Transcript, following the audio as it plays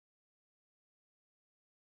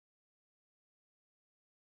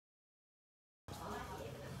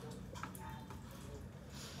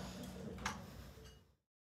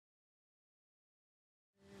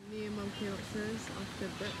waiters after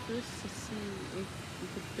breakfast to see if we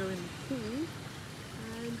could go in the pool,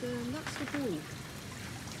 and that's the pool.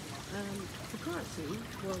 You can't see,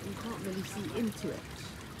 well, you can't really see into it,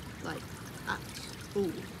 like at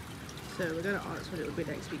all. So we're going to ask what it will be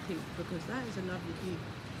next week because that is a lovely view.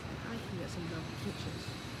 I can get some lovely pictures.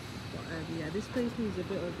 But yeah, this place needs a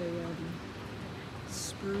bit of a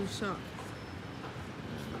spruce up.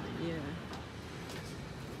 Yeah.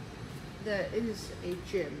 There is a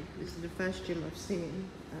gym. This is the first gym I've seen.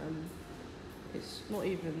 It's not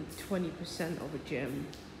even 20% of a gym.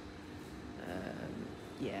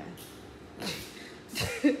 Yeah.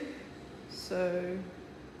 So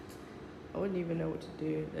I wouldn't even know what to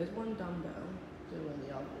do. There's one dumbbell, don't know where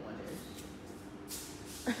the other one is.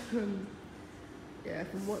 Yeah,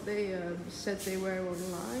 from what they said they were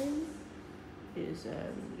online, is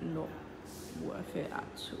not worth it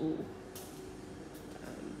at all.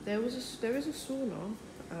 There is a sauna,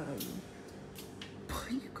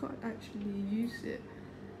 but you can't actually use it.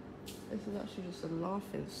 This is actually just a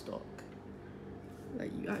laughing stock.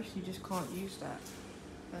 Like, you actually just can't use that.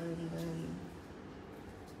 And then,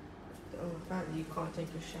 apparently you can't take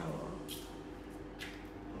a shower.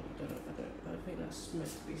 I think that's meant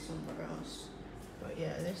to be somewhere else. But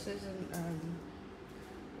yeah, this isn't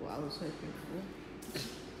what I was hoping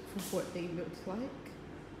for what they looked like.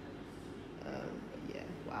 But yeah,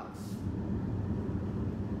 wow.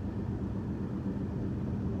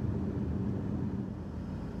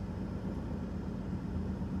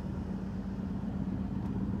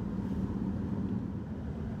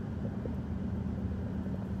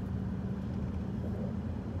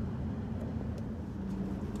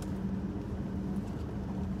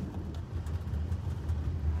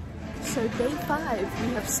 So day 5, we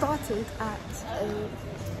have started at a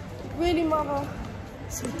really mother.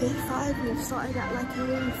 So day 5, we've started at like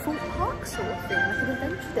a full park sort of thing, like an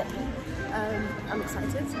adventure day. I'm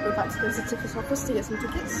excited. We're about to go to the tickets office to get some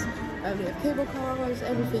tickets. We have cable cars,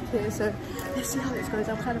 everything here. So let's see how this goes.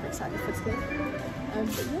 I'm kind of excited for today.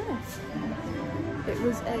 But yeah, it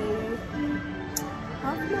was a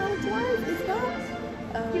half an hour drive, if that.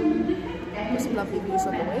 With some lovely views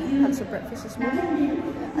on the way. Had some breakfast this morning.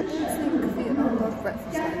 I don't think Vietnam does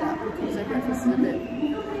breakfast like that because their breakfast is a bit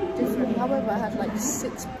different. However, I had like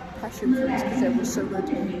 6 passion fruits because they were so good.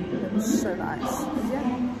 It was so nice.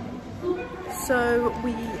 Yeah. So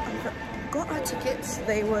we got our tickets.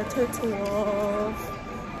 They were a total of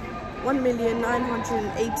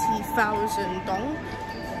 1,980,000 dong,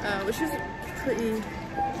 which is a pretty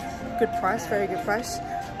good price, very good price.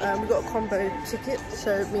 We got a combo ticket,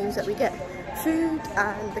 so it means that we get food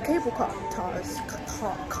and the cable cars.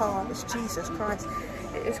 Jesus Christ,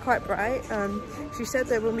 it is quite bright. She said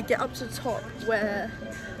that when we get up to the top, where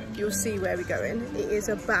you'll see where we're going, it is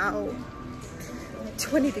about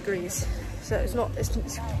 20 degrees, so it's a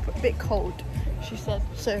bit cold, she said.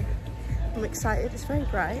 So I'm excited. It's very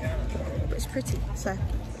bright, but it's pretty. So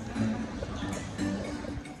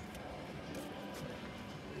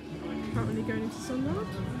currently going into Sunworld.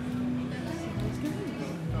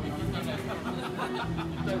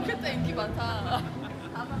 좋겠다, 인기 많다. That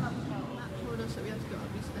told us that we have to go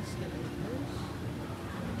up these escalators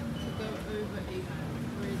to go over a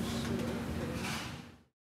bridge sort of thing.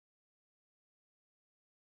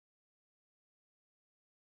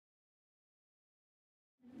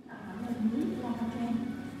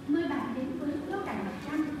 Mời bạn đến với Lâu Đài Mặt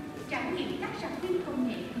Trăng, trải nghiệm các sản viên công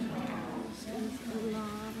nghệ độc đáo.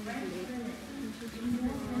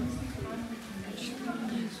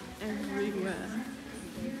 Everywhere.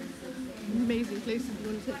 Amazing place if you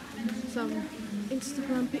want to take some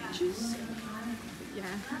Instagram pictures. Yeah,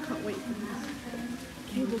 can't wait for this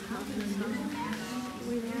cable car and stuff.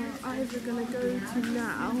 We are either gonna go to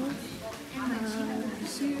now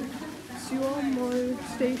Suomo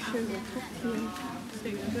station or Tokyo station.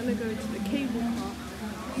 We're gonna go to the cable car,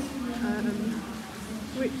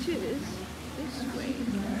 which is this way.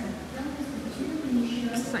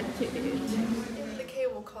 Excited. In the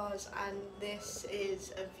cable cars, and this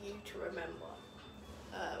is a view to remember.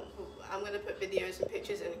 I'm gonna put videos and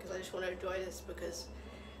pictures in because I just want to enjoy this because,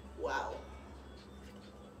 wow,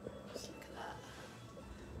 just look at that.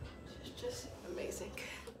 It's just amazing.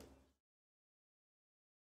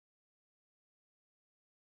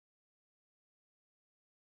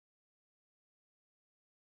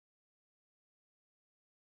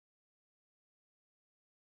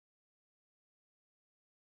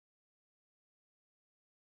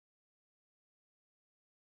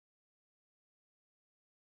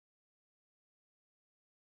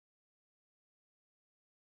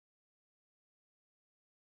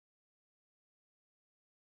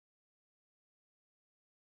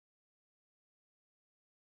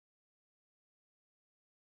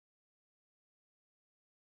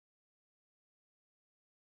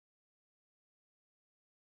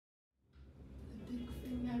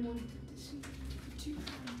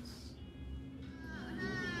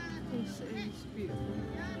 beautiful.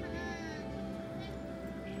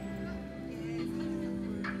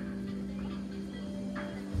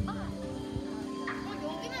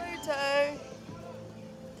 Photo.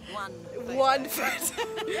 One photo.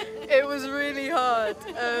 It was really hard.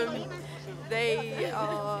 They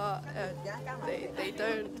are.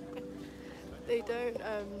 They don't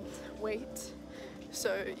wait.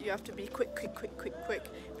 So you have to be quick.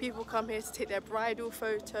 People come here to take their bridal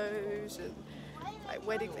photos and like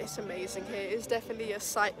wedding. It's amazing here. It's definitely a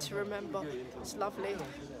sight to remember. It's lovely.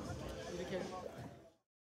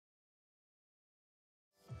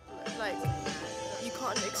 Like, you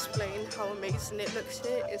can't explain how amazing it looks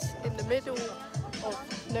here. It's in the middle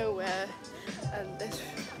of nowhere, and it's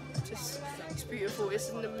beautiful. It's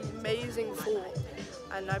an amazing fort,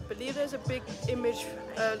 and I believe there's a big image,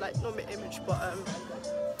 like not an image, but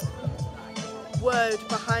word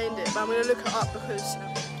behind it. But I'm gonna look it up because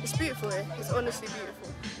it's beautiful here. It's honestly beautiful.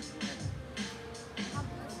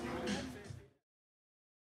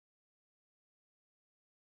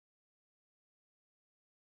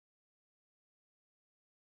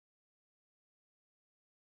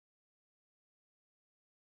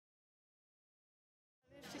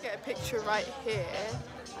 To get a picture right here,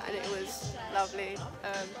 and it was lovely.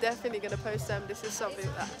 Definitely going to post them. This is something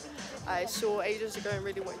that I saw ages ago and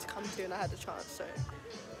really wanted to come to, and I had the chance. So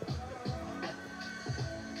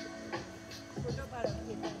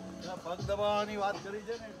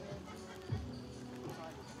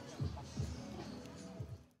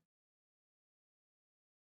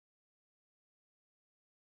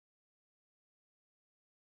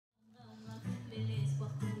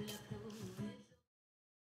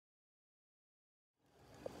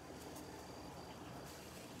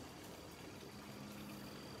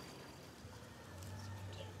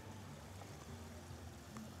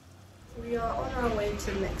we are on our way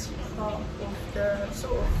to the next part of the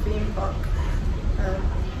sort of theme park.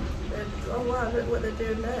 Oh wow, look what they're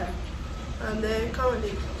doing there. They're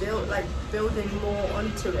currently building more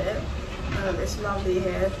onto it. It's lovely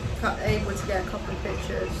here. Able to get a couple of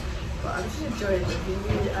pictures, but I'm just enjoying the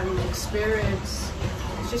view and the experience.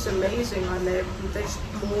 It's just amazing, and there's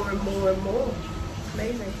more and more and more. It's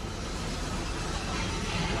amazing.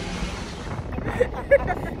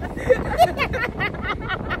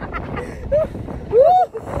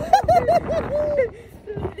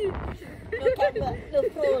 Look at the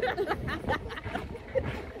food.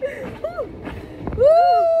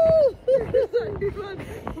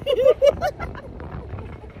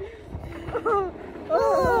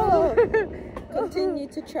 Continue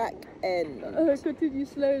to track and Continue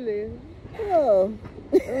slowly. oh.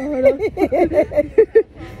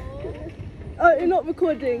 Oh, you're not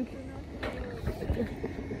recording.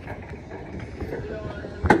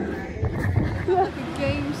 Like a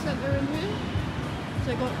game centre in here.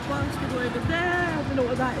 So I got basketball over there. I don't know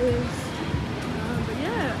what that is. But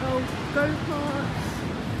yeah, go-karts.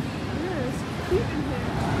 Yeah, it's cute in here.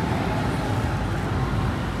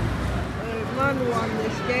 Man won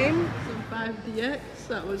this game. Some 5DX.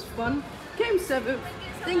 That was fun. Came 7th.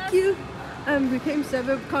 Thank you. We came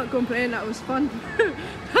 7th. Can't complain. That was fun.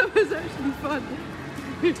 That was actually fun.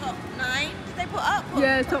 Top 9? Did they put up?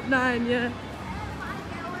 Yeah, top 9. Yeah.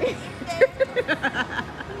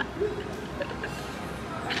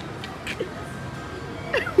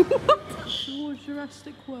 What? Oh,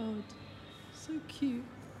 Jurassic World. So cute.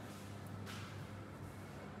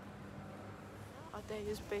 Our day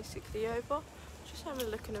is basically over. Just having a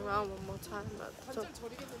looking around one more time at the top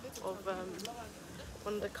of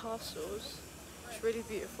one of the castles. It's really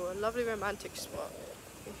beautiful, a lovely romantic spot.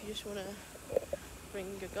 If you just want to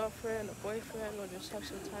bring your girlfriend or boyfriend or just have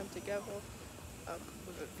some time together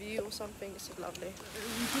with a view or something, it's lovely.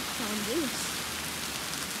 We just found this.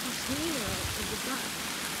 It's here at the back.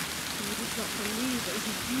 And we just got some leaves. It's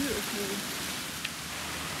a beautiful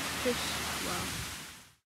fish. Wow.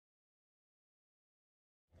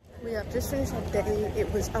 We have just finished our day.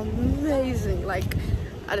 It was amazing. Like,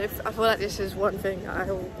 and I feel like this is one thing I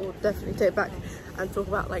will definitely take back and talk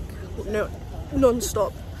about, like,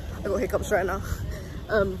 non-stop. I got hiccups right now.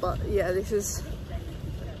 But yeah, this is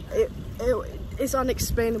it's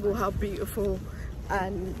unexplainable how beautiful,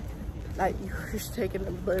 and like you're just taking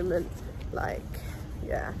a moment. Like,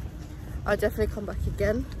 yeah, I'll definitely come back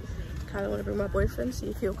again. Kind of want to bring my boyfriend, see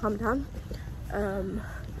if he'll come down,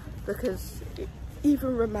 because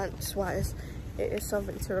even romance wise, it is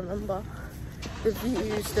something to remember. The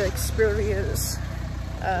views, the experience.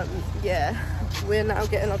 Yeah, we're now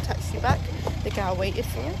getting our taxi back. The guy waited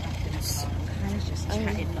for us. I was just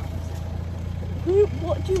chatting.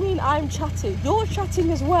 What do you mean I'm chatting? You're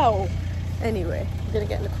chatting as well. Anyway, I'm gonna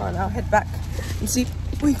get in the car now, head back and see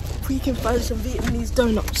we can find some Vietnamese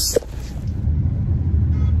donuts.